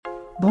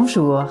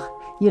Bonjour,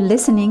 you're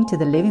listening to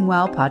the Living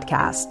Well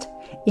podcast.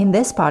 In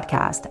this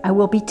podcast, I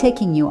will be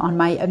taking you on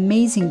my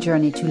amazing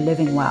journey to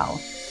living well.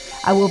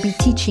 I will be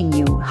teaching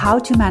you how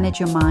to manage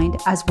your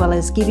mind as well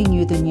as giving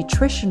you the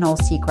nutritional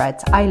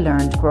secrets I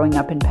learned growing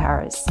up in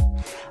Paris.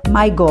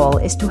 My goal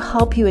is to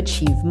help you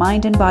achieve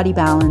mind and body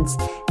balance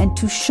and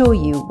to show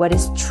you what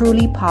is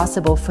truly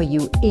possible for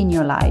you in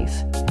your life.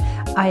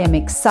 I am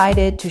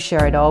excited to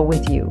share it all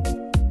with you.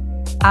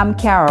 I'm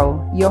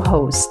Caro, your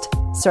host,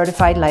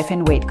 Certified Life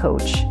and Weight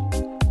Coach.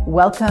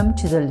 Welcome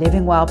to the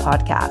Living Well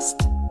podcast.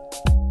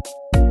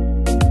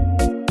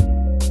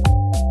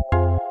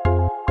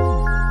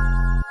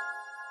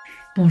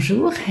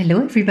 Bonjour,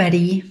 hello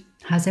everybody.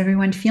 How's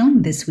everyone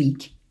feeling this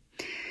week?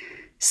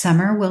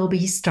 Summer will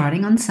be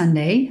starting on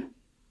Sunday,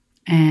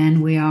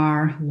 and we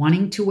are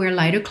wanting to wear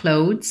lighter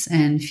clothes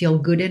and feel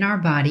good in our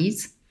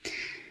bodies.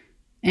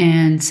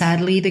 And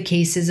sadly, the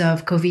cases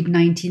of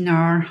COVID-19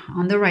 are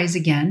on the rise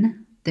again.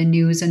 The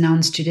news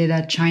announced today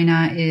that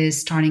China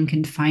is starting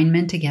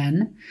confinement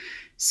again.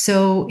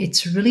 So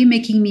it's really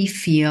making me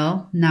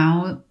feel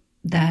now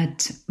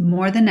that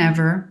more than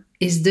ever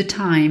is the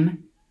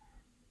time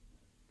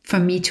for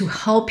me to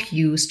help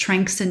you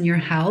strengthen your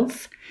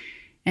health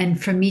and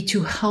for me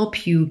to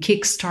help you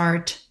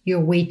kickstart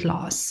your weight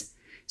loss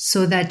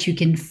so that you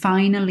can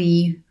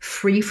finally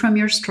free from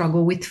your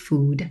struggle with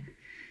food,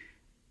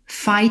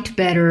 fight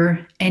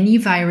better any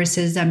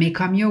viruses that may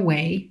come your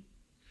way,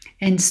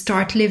 and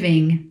start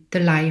living the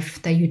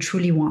life that you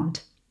truly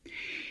want.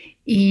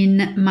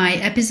 In my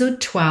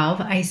episode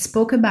 12, I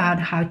spoke about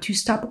how to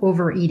stop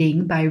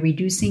overeating by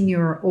reducing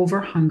your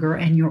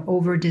overhunger and your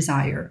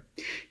overdesire.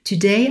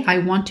 Today, I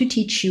want to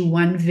teach you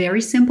one very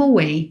simple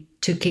way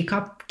to kick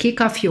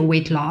off your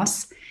weight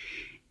loss,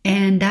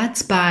 and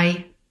that's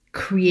by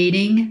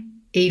creating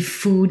a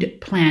food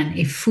plan,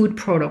 a food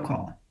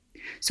protocol.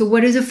 So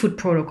what is a food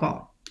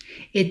protocol?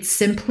 It's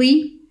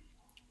simply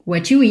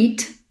what you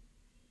eat,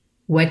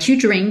 what you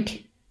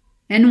drink,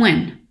 and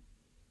when.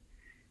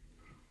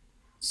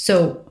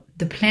 So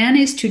the plan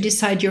is to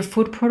decide your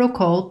food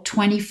protocol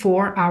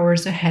 24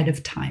 hours ahead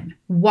of time.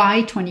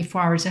 Why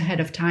 24 hours ahead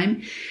of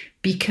time?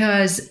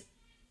 Because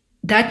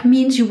that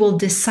means you will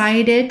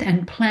decide it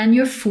and plan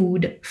your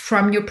food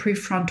from your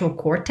prefrontal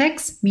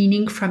cortex,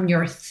 meaning from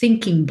your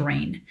thinking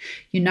brain.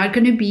 You're not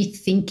going to be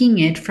thinking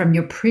it from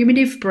your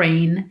primitive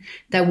brain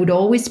that would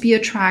always be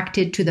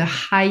attracted to the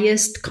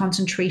highest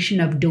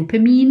concentration of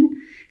dopamine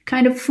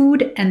kind of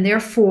food, and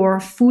therefore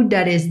food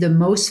that is the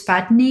most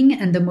fattening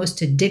and the most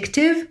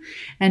addictive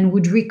and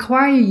would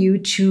require you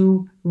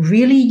to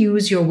really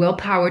use your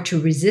willpower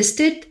to resist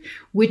it,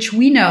 which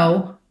we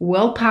know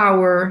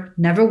willpower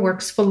never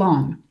works for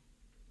long.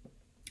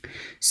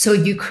 So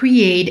you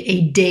create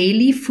a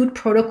daily food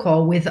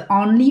protocol with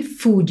only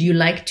food you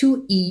like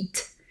to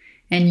eat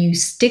and you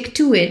stick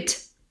to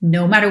it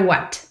no matter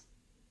what.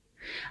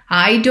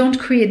 I don't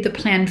create the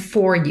plan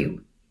for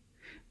you,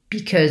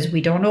 because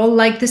we don't all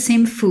like the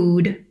same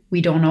food. We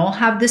don't all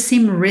have the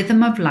same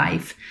rhythm of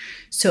life.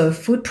 So a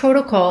food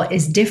protocol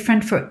is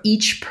different for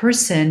each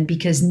person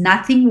because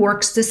nothing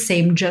works the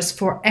same just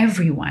for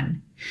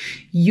everyone.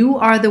 You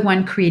are the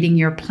one creating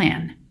your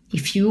plan.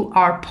 If you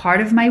are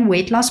part of my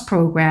weight loss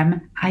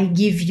program, I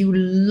give you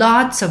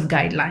lots of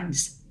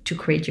guidelines to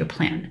create your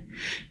plan.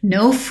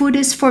 No food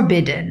is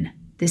forbidden.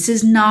 This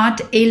is not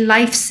a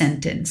life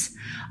sentence.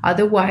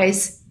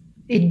 Otherwise,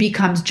 it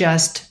becomes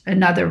just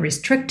another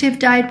restrictive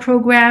diet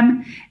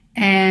program,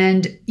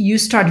 and you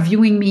start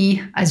viewing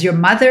me as your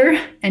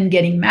mother and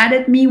getting mad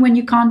at me when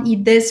you can't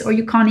eat this or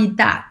you can't eat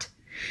that.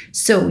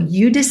 So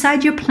you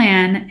decide your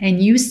plan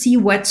and you see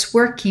what's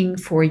working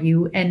for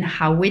you and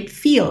how it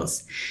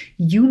feels.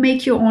 You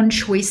make your own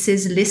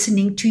choices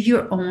listening to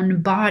your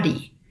own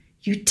body.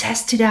 You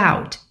test it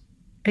out.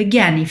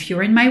 Again, if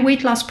you're in my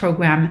weight loss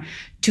program,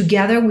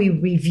 together we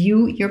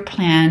review your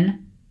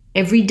plan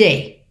every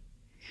day.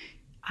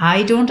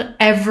 I don't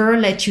ever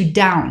let you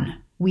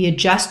down. We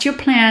adjust your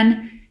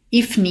plan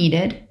if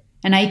needed,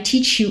 and I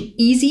teach you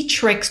easy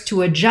tricks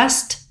to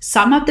adjust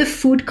some of the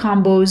food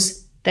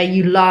combos that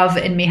you love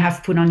and may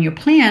have put on your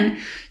plan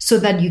so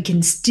that you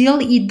can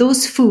still eat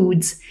those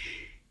foods,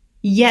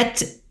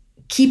 yet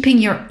keeping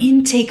your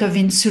intake of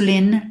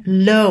insulin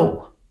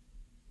low.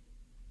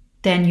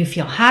 Then you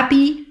feel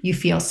happy, you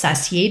feel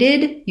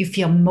satiated, you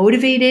feel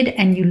motivated,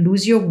 and you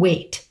lose your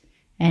weight.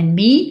 And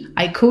me,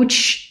 I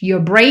coach your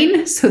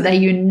brain so that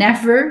you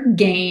never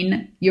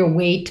gain your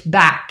weight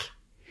back.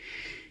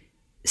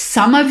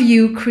 Some of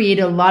you create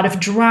a lot of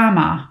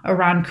drama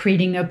around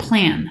creating a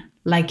plan,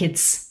 like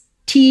it's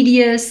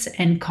tedious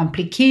and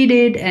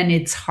complicated and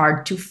it's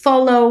hard to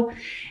follow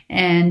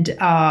and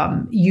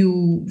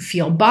you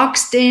feel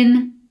boxed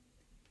in.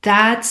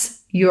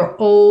 That's your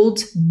old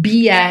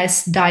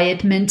BS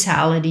diet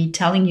mentality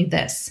telling you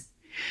this.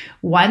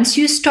 Once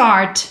you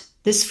start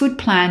this food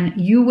plan,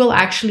 you will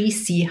actually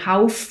see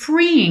how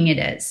freeing it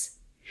is.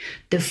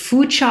 The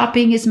food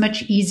shopping is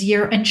much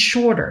easier and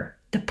shorter.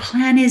 The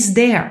plan is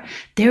there.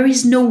 There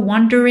is no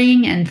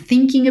wondering and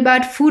thinking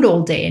about food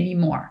all day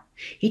anymore.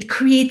 It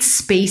creates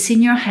space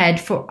in your head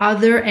for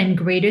other and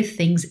greater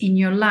things in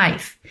your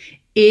life.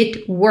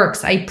 It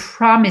works, I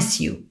promise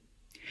you.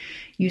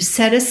 You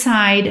set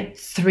aside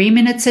 3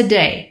 minutes a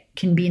day,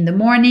 can be in the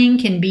morning,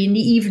 can be in the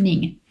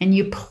evening, and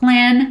you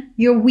plan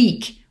your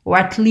week, or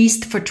at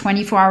least for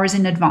 24 hours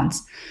in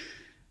advance.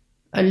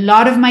 A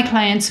lot of my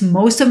clients,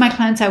 most of my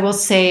clients, I will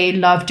say,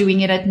 love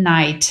doing it at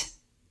night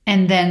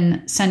and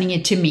then sending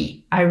it to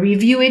me. I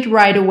review it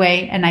right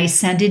away and I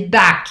send it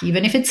back.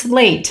 Even if it's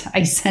late,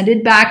 I send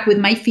it back with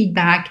my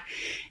feedback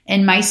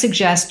and my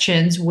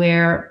suggestions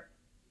where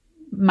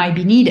might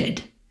be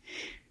needed.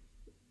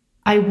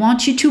 I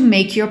want you to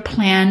make your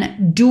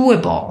plan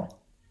doable.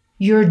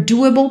 Your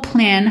doable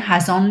plan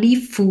has only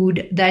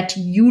food that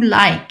you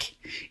like.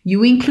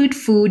 You include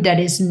food that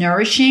is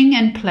nourishing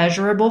and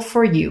pleasurable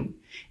for you.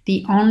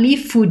 The only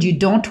food you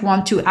don't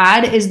want to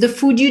add is the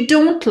food you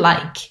don't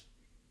like.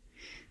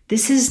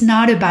 This is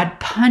not about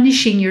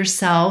punishing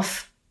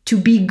yourself to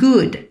be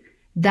good.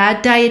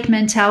 That diet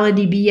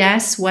mentality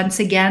BS, once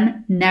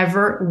again,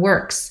 never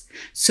works.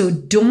 So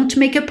don't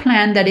make a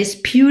plan that is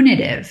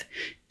punitive.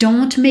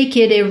 Don't make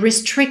it a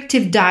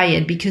restrictive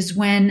diet, because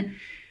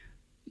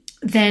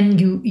then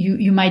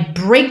you might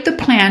break the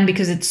plan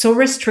because it's so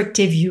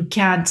restrictive you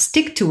can't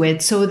stick to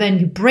it. So then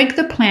you break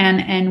the plan,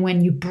 and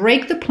when you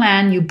break the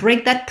plan, you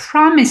break that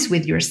promise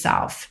with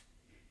yourself.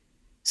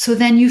 So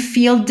then you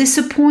feel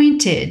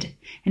disappointed.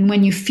 And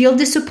when you feel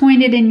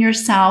disappointed in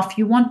yourself,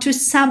 you want to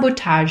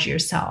sabotage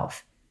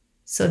yourself.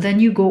 So then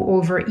you go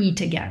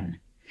overeat again.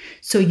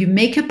 So you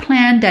make a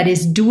plan that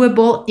is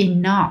doable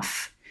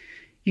enough.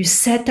 You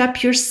set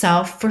up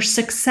yourself for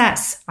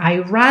success. I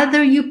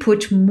rather you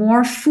put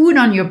more food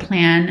on your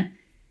plan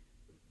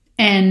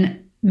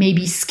and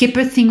maybe skip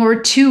a thing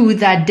or two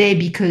that day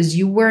because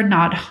you were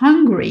not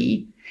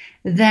hungry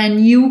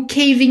than you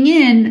caving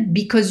in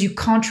because you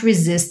can't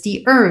resist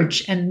the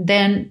urge and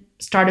then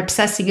start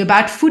obsessing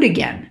about food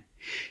again.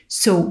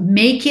 So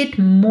make it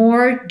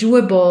more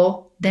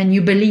doable than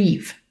you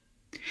believe.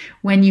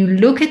 When you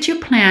look at your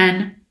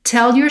plan,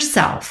 tell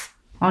yourself,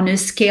 on a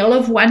scale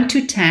of 1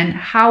 to 10,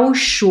 how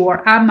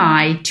sure am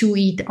I to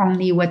eat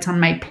only what's on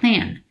my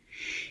plan?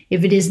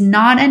 If it is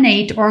not an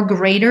 8 or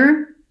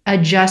greater,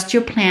 adjust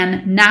your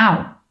plan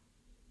now.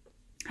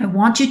 I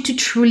want you to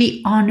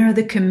truly honor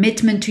the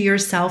commitment to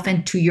yourself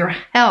and to your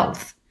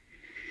health.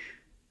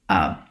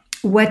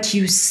 What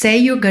you say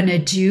you're going to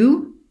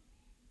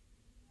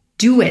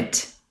do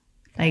it.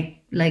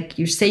 Like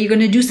you say you're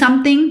going to do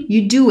something,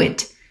 you do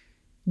it.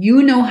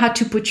 You know how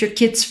to put your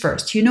kids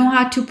first. You know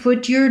how to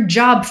put your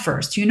job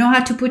first. You know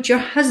how to put your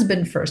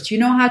husband first. You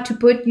know how to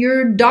put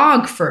your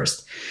dog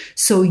first.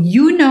 So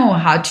you know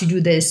how to do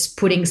this,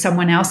 putting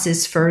someone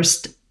else's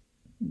first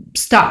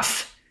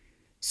stuff.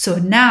 So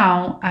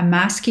now I'm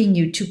asking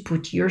you to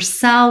put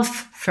yourself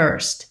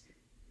first.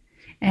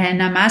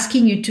 And I'm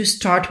asking you to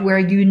start where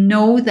you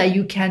know that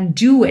you can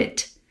do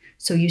it.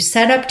 So you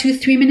set up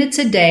 2-3 minutes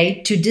a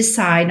day to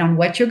decide on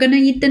what you're going to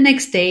eat the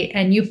next day,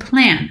 and you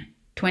plan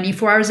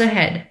 24 hours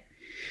ahead.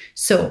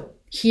 So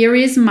here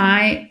is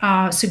my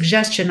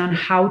suggestion on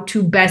how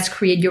to best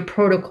create your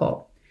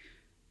protocol.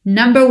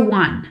 Number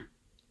 1,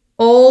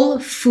 all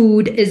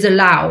food is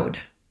allowed,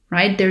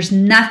 right? There's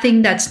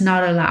nothing that's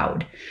not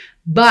allowed.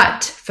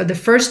 But for the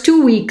first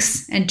 2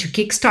 weeks, and to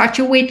kickstart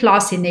your weight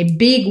loss in a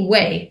big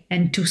way,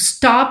 and to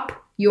stop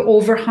your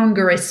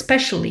overhunger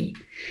especially,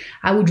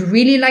 I would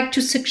really like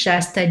to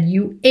suggest that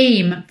you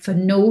aim for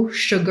no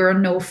sugar,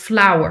 no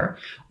flour,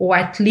 or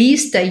at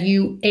least that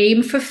you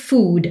aim for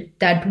food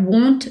that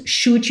won't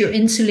shoot your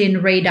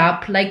insulin rate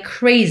up like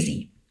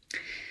crazy.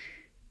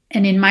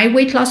 And in my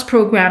weight loss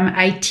program,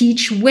 I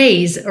teach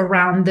ways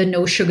around the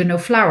no sugar, no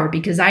flour,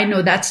 because I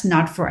know that's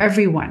not for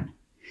everyone.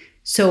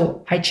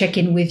 So I check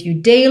in with you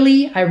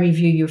daily, I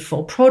review your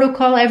full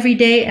protocol every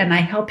day, and I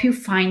help you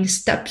find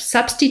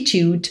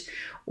substitute,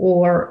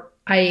 or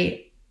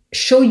I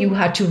show you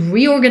how to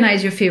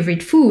reorganize your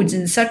favorite foods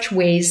in such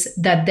ways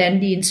that then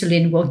the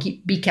insulin will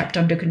be kept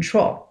under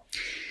control.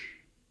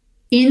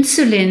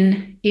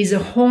 Insulin is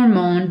a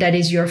hormone that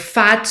is your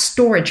fat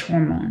storage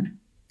hormone,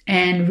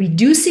 and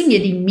reducing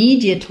it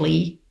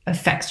immediately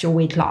affects your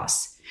weight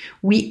loss.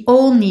 We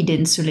all need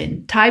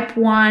insulin. Type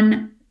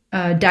 1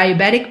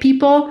 diabetic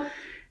people,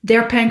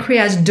 their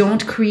pancreas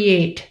don't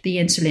create the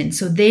insulin,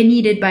 so they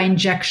need it by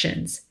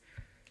injections.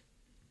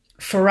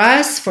 For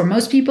us, for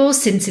most people,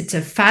 since it's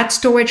a fat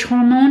storage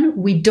hormone,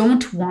 we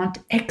don't want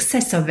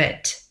excess of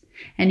it.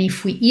 And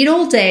if we eat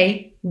all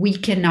day, we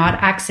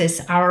cannot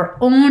access our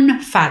own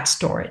fat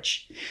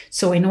storage.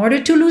 So in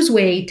order to lose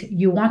weight,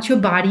 you want your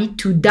body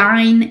to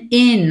dine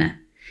in,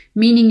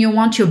 meaning you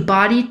want your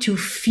body to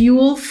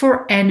fuel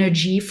for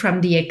energy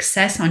from the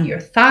excess on your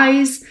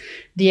thighs,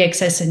 the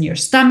excess in your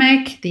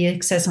stomach, the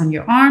excess on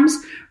your arms,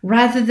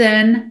 rather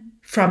than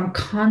from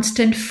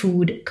constant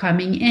food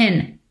coming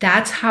in.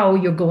 That's how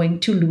you're going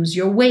to lose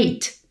your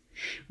weight.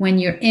 When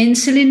your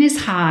insulin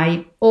is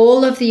high,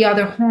 all of the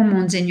other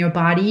hormones in your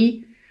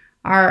body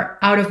are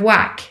out of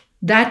whack.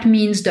 That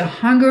means the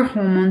hunger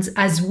hormones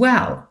as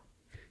well.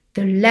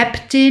 The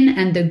leptin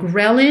and the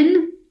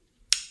ghrelin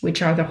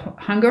which are the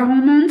hunger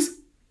hormones.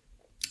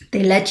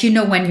 They let you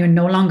know when you're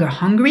no longer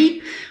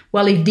hungry.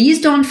 Well, if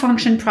these don't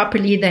function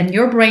properly, then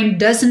your brain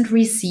doesn't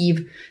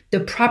receive the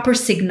proper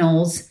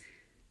signals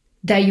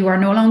that you are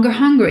no longer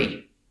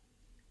hungry.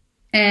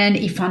 And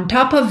if on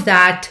top of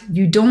that,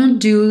 you don't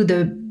do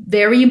the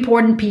very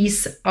important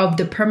piece of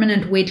the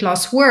permanent weight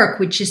loss work,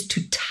 which is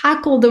to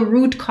tackle the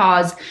root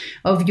cause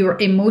of your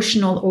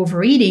emotional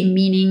overeating,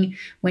 meaning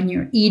when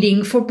you're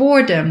eating for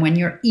boredom, when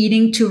you're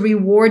eating to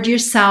reward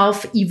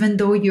yourself, even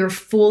though you're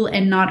full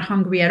and not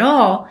hungry at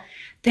all,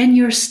 then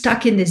you're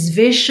stuck in this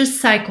vicious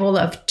cycle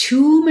of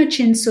too much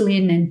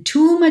insulin and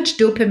too much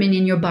dopamine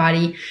in your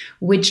body,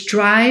 which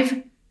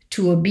drive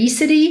to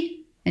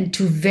obesity and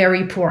to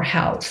very poor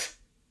health.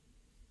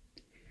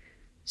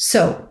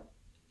 So,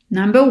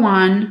 number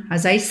one,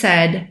 as I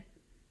said,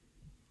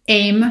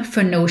 aim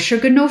for no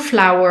sugar, no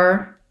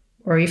flour,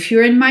 or if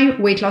you're in my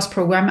weight loss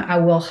program, I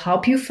will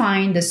help you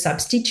find the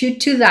substitute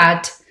to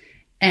that,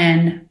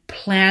 and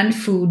plan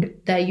food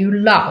that you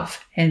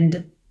love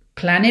and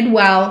plan it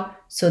well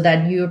so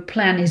that your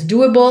plan is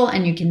doable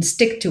and you can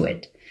stick to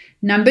it.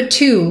 Number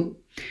two,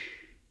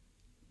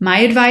 my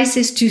advice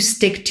is to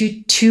stick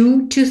to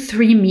 2 to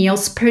 3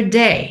 meals per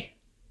day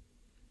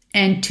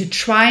and to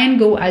try and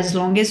go as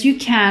long as you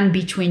can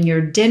between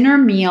your dinner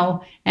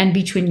meal and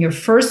between your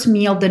first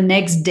meal the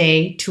next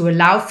day to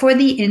allow for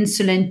the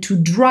insulin to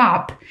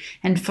drop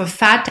and for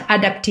fat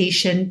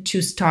adaptation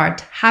to start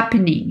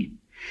happening.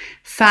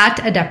 Fat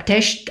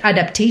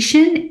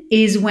adaptation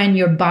is when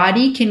your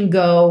body can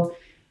go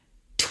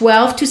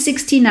 12 to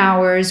 16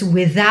 hours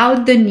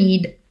without the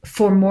need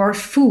for more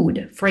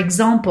food. For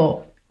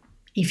example,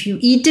 if you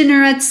eat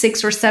dinner at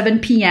 6 or 7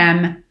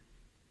 p.m.,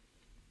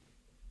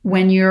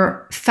 when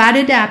you're fat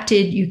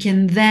adapted, you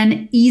can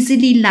then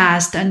easily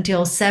last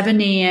until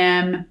 7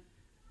 a.m.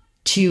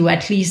 to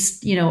at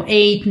least,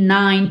 8,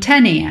 9,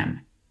 10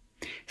 a.m.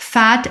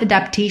 Fat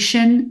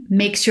adaptation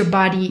makes your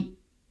body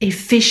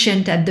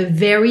efficient at the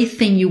very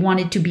thing you want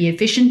it to be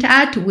efficient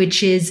at,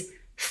 which is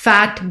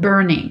fat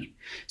burning.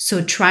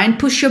 So try and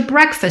push your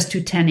breakfast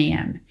to 10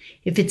 a.m.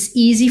 If it's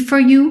easy for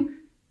you,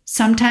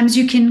 sometimes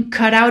you can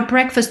cut out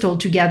breakfast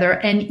altogether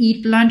and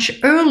eat lunch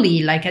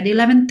early, like at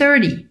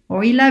 11:30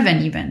 or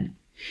 11 even.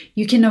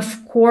 You can,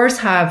 of course,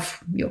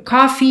 have your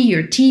coffee,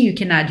 your tea. You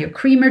can add your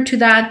creamer to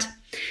that.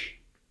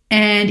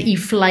 And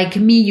if, like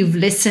me, you've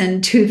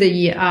listened to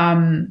the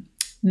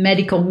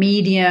Medical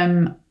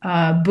Medium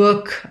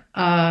book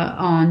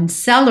on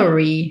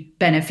celery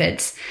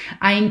benefits,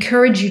 I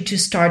encourage you to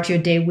start your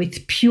day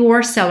with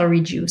pure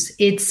celery juice.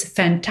 It's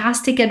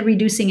fantastic at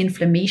reducing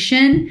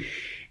inflammation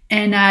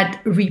and at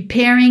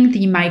repairing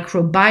the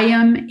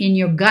microbiome in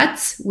your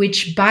guts,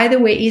 which, by the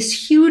way,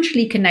 is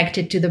hugely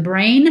connected to the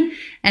brain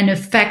and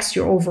affects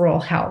your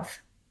overall health.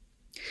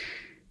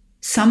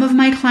 Some of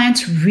my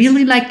clients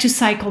really like to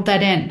cycle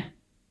that in.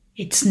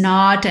 It's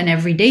not an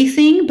everyday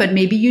thing, but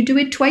maybe you do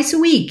it twice a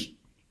week.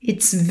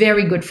 It's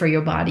very good for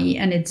your body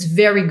and it's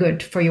very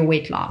good for your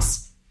weight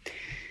loss.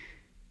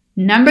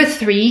 Number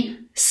 3,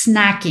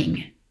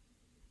 snacking.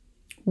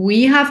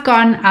 We have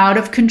gone out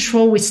of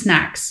control with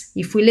snacks.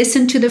 If we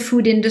listen to the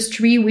food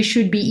industry, we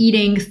should be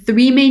eating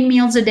 3 main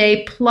meals a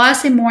day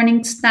plus a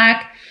morning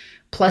snack,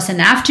 plus an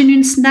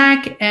afternoon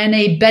snack and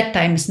a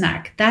bedtime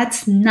snack.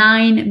 That's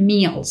 9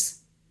 meals.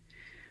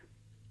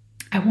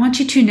 I want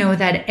you to know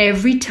that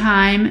every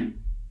time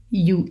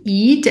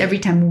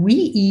we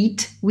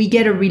eat, we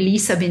get a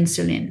release of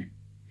insulin.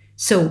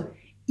 So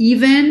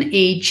even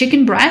a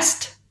chicken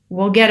breast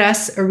will get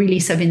us a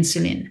release of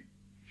insulin.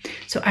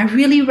 So I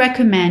really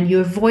recommend you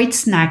avoid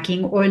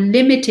snacking or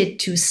limit it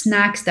to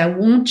snacks that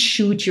won't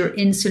shoot your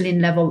insulin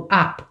level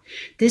up.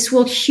 This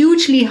will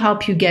hugely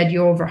help you get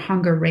your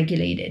overhunger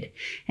regulated.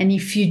 And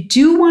if you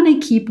do want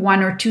to keep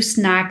 1 or 2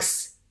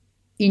 snacks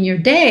in your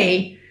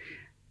day,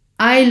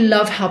 I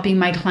love helping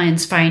my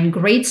clients find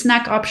great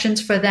snack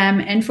options for them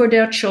and for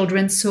their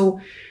children. So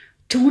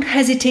don't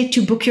hesitate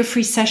to book your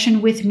free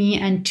session with me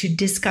and to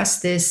discuss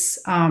this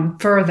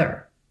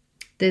further.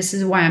 This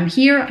is why I'm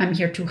here. I'm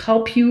here to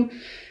help you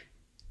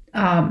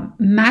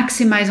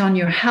maximize on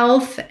your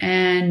health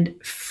and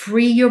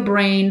free your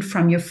brain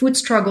from your food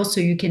struggle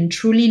so you can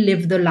truly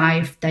live the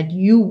life that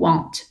you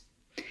want.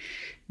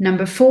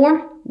 Number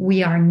 4,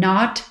 we are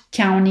not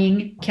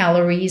counting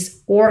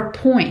calories or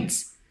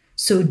points.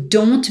 So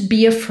don't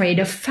be afraid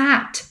of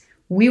fat.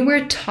 We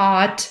were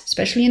taught,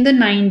 especially in the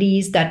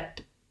 90s,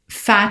 that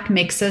fat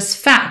makes us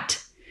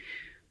fat.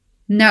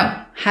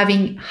 No,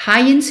 having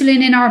high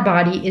insulin in our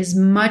body is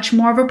much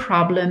more of a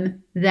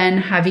problem than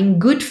having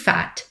good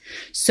fat.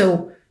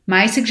 So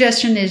my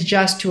suggestion is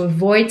just to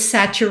avoid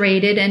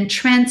saturated and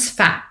trans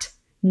fat.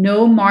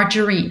 No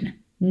margarine,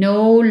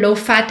 no low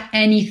fat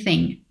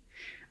anything.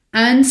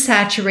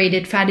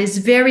 Unsaturated fat is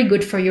very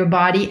good for your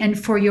body and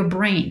for your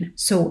brain.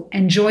 So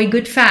enjoy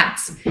good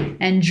fats.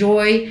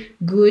 Enjoy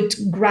good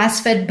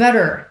grass-fed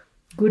butter,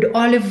 good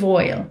olive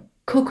oil,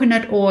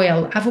 coconut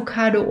oil,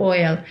 avocado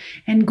oil,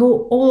 and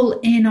go all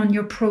in on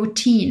your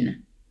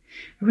protein.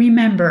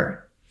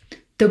 Remember,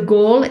 The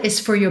goal is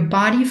for your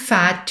body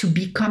fat to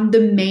become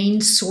the main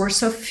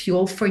source of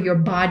fuel for your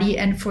body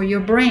and for your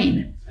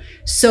brain.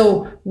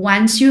 So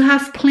once you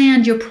have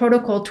planned your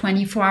protocol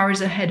 24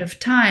 hours ahead of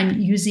time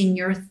using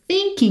your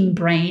thinking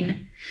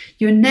brain,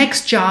 your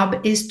next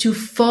job is to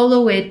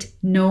follow it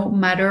no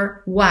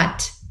matter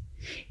what.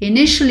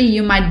 Initially,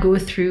 you might go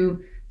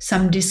through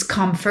some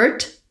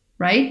discomfort,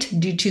 right?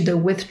 Due to the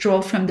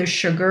withdrawal from the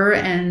sugar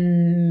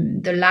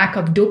and the lack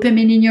of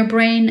dopamine in your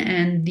brain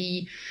and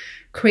the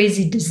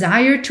crazy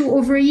desire to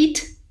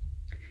overeat.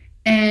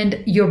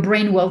 And your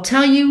brain will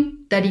tell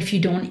you that if you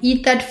don't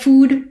eat that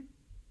food,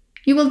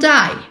 you will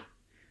die.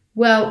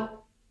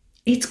 Well,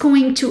 it's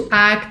going to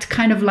act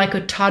kind of like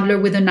a toddler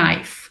with a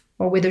knife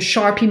or with a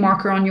Sharpie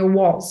marker on your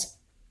walls.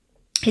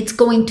 It's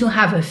going to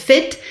have a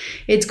fit.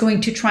 It's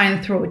going to try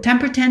and throw a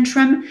temper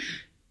tantrum.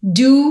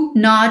 Do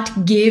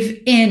not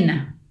give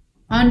in.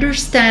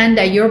 Understand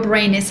that your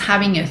brain is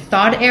having a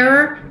thought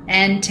error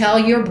and tell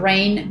your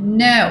brain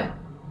no.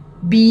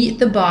 Be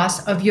the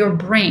boss of your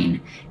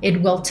brain.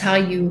 It will tell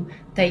you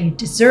that you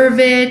deserve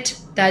it,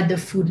 that the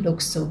food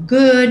looks so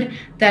good,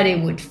 that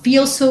it would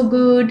feel so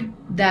good,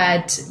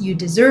 that you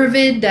deserve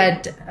it,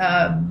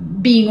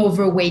 that being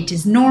overweight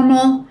is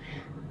normal.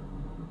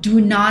 Do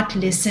not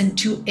listen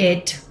to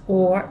it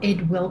or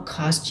it will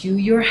cost you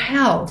your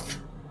health.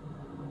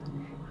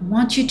 I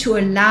want you to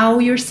allow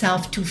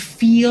yourself to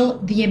feel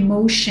the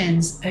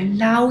emotions.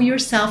 Allow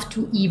yourself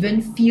to even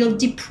feel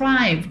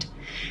deprived.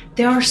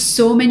 There are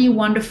so many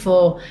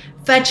wonderful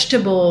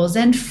vegetables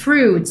and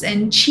fruits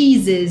and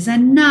cheeses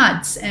and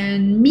nuts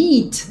and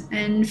meat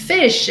and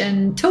fish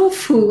and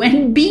tofu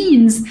and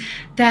beans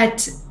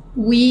that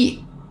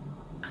we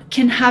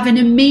can have an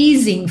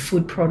amazing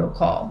food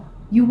protocol.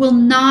 You will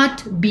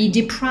not be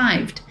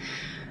deprived.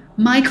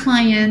 My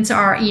clients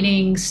are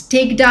eating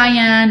steak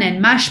Diane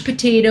and mashed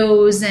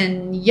potatoes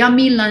and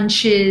yummy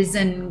lunches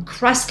and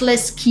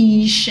crustless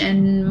quiche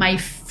and my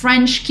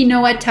French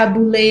quinoa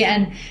tabbouleh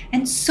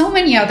and so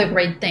many other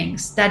great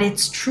things, that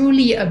it's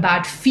truly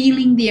about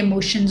feeling the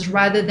emotions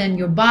rather than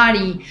your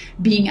body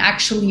being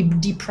actually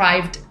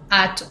deprived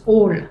at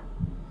all.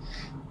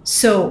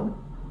 So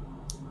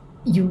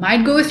you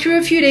might go through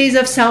a few days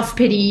of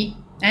self-pity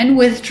and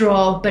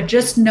withdrawal, but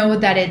just know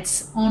that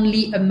it's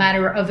only a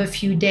matter of a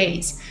few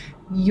days.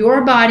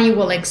 Your body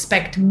will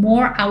expect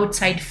more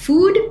outside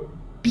food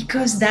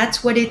because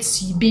that's what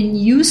it's been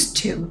used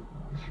to.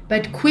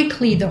 But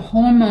quickly the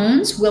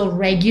hormones will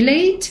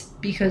regulate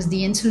because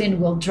the insulin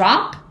will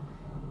drop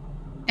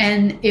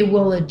and it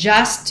will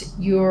adjust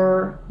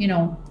your,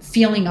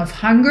 feeling of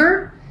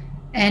hunger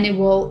and it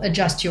will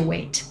adjust your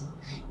weight.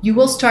 You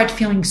will start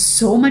feeling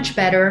so much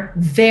better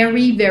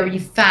very, very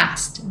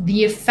fast.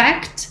 The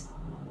effect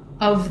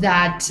of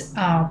that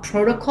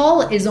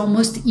protocol is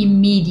almost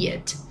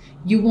immediate.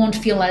 You won't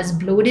feel as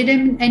bloated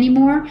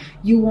anymore.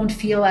 You won't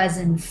feel as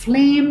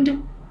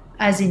inflamed,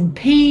 as in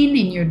pain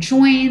in your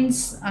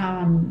joints,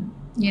 in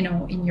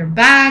your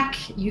back.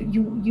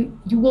 You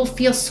will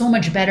feel so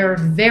much better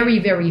very,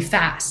 very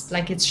fast.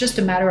 Like it's just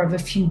a matter of a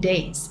few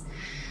days.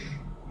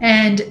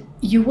 And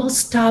you will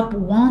stop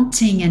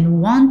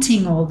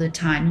wanting all the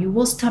time. You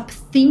will stop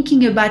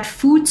thinking about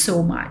food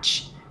so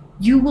much.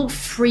 You will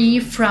free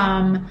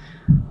from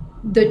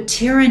the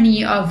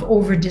tyranny of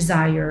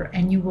over-desire,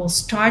 and you will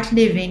start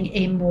living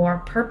a more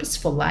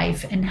purposeful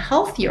life and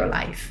healthier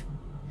life.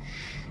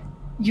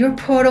 Your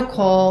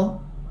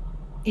protocol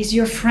is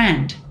your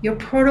friend. Your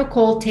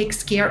protocol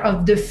takes care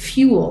of the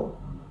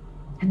fuel,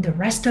 and the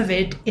rest of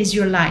it is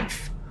your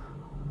life.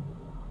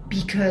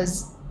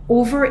 Because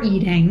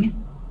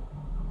overeating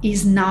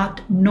is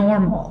not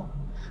normal.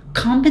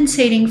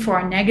 Compensating for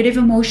our negative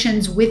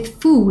emotions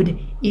with food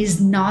is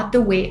not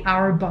the way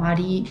our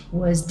body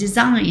was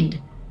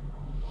designed.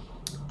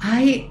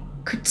 I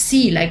could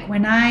see, like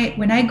when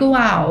I go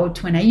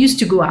out, when I used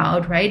to go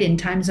out, right, in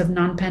times of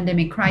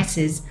non-pandemic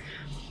crisis,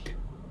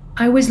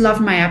 I always loved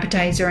my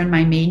appetizer and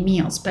my main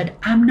meals, but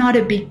I'm not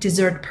a big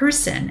dessert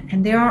person.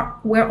 And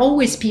were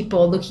always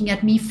people looking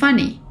at me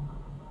funny.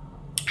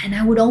 And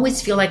I would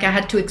always feel like I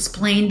had to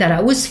explain that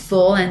I was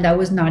full and I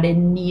was not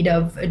in need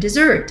of a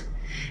dessert.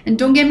 And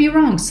don't get me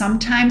wrong,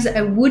 sometimes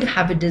I would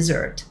have a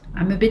dessert.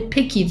 I'm a bit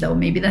picky though,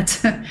 maybe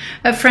that's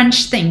a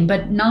French thing,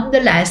 but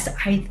nonetheless,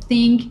 I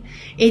think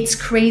it's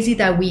crazy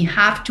that we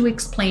have to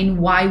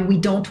explain why we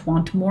don't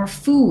want more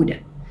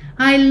food.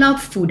 I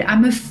love food,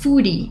 I'm a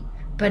foodie,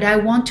 but I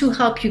want to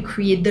help you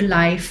create the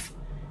life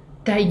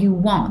that you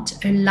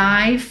want, a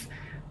life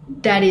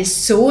that is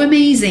so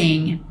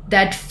amazing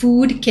that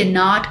food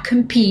cannot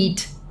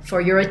compete for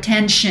your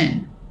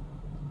attention.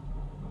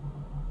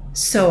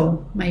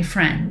 So, my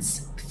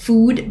friends,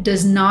 food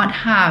does not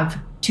have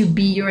to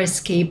be your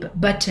escape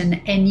button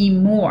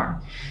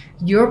anymore.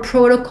 Your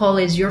protocol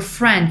is your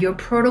friend. Your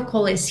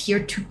protocol is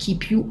here to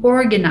keep you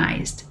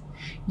organized.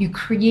 You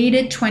create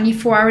it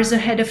 24 hours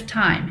ahead of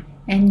time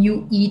and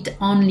you eat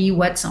only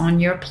what's on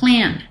your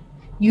plan.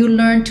 You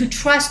learn to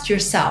trust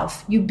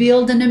yourself. You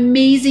build an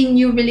amazing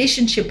new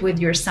relationship with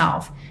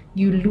yourself.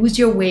 You lose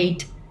your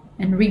weight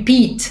and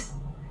repeat.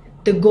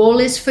 The goal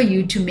is for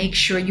you to make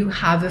sure you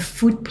have a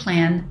food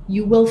plan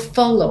you will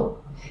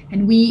follow.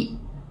 And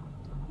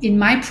in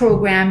my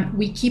program,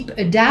 we keep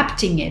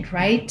adapting it,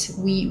 right?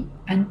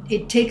 And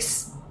it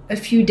takes a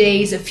few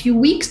days, a few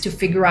weeks to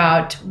figure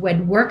out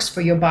what works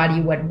for your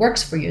body, what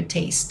works for your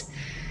taste.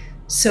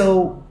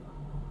 So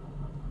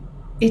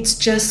it's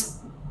just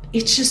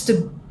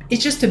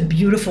a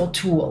beautiful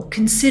tool.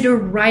 Consider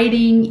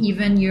writing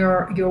even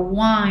your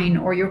wine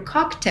or your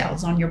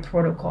cocktails on your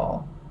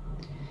protocol.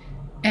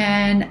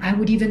 And I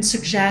would even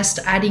suggest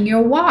adding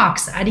your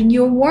walks, adding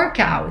your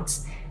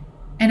workouts,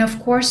 and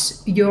of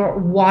course, your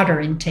water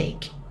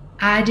intake.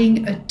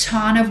 Adding a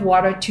ton of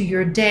water to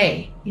your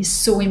day is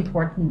so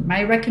important.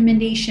 My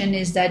recommendation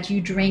is that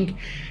you drink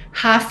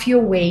half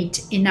your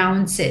weight in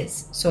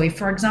ounces. So if,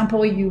 for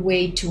example, you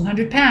weigh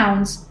 200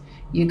 pounds,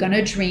 you're going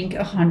to drink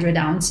 100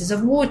 ounces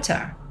of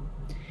water.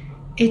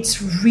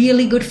 It's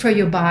really good for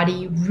your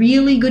body,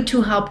 really good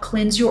to help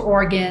cleanse your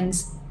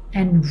organs,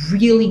 and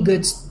really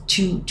good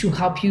to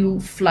help you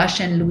flush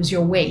and lose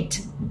your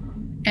weight.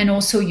 And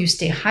also you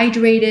stay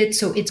hydrated,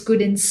 so it's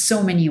good in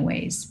so many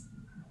ways.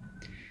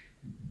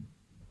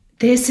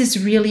 This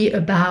is really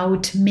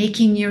about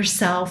making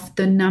yourself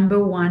the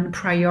number one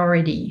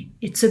priority.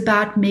 It's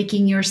about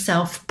making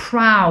yourself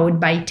proud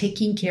by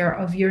taking care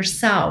of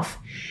yourself.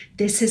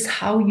 This is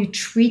how you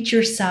treat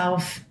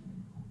yourself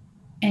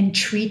and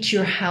treat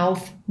your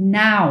health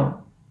now.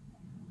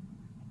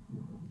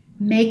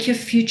 Make your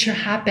future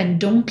happen.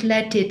 Don't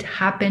let it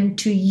happen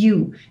to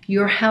you.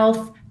 Your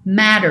health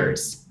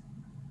matters.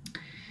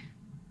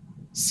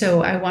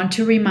 So I want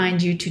to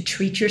remind you to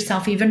treat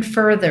yourself even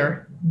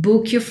further.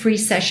 Book your free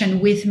session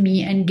with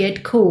me and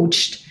get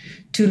coached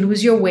to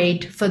lose your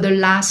weight for the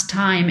last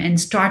time and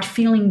start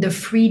feeling the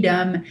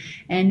freedom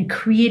and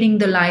creating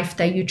the life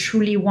that you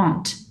truly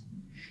want.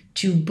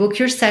 To book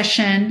your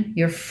session,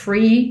 your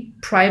free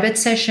private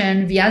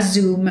session via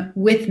Zoom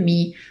with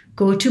me,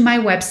 go to my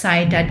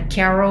website at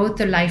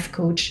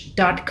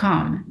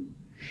carothelifecoach.com.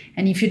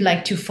 And if you'd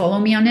like to follow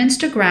me on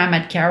Instagram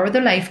at Caro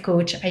the Life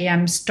Coach, I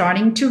am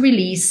starting to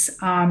release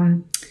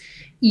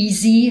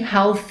easy,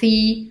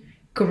 healthy,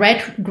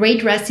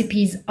 great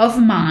recipes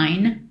of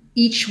mine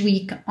each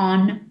week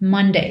on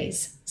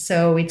Mondays.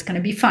 So it's going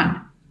to be fun.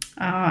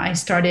 I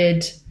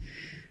started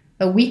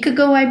a week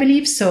ago, I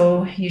believe.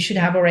 So you should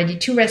have already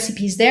 2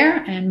 recipes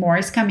there and more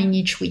is coming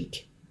each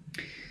week.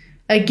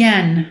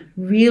 Again,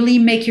 really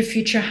make your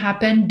future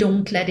happen.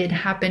 Don't let it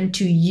happen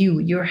to you.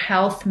 Your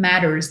health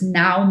matters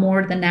now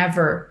more than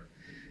ever.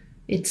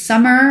 It's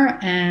summer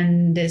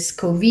and this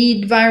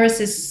COVID virus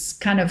is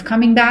kind of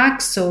coming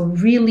back. So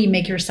really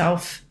make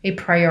yourself a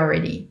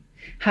priority.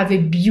 Have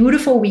a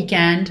beautiful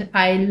weekend.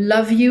 I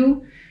love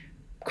you.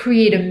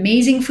 Create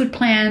amazing food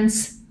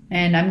plans.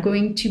 And I'm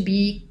going to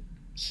be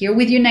here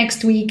with you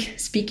next week,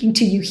 speaking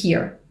to you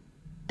here.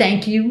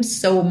 Thank you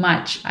so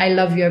much. I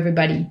love you,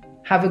 everybody.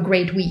 Have a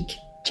great week.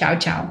 Ciao,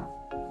 ciao.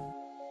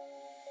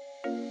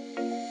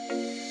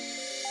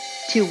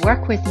 To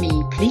work with me,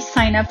 please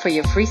sign up for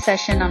your free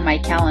session on my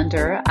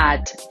calendar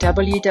at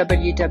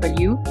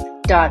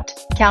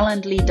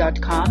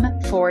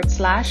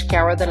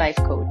www.calendly.com/Caro the Life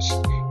Coach.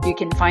 You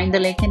can find the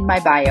link in my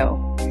bio.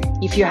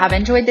 If you have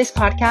enjoyed this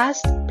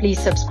podcast, please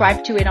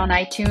subscribe to it on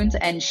iTunes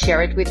and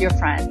share it with your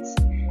friends.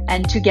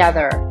 And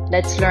together,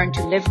 let's learn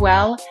to live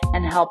well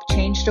and help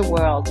change the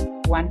world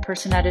one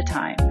person at a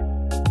time.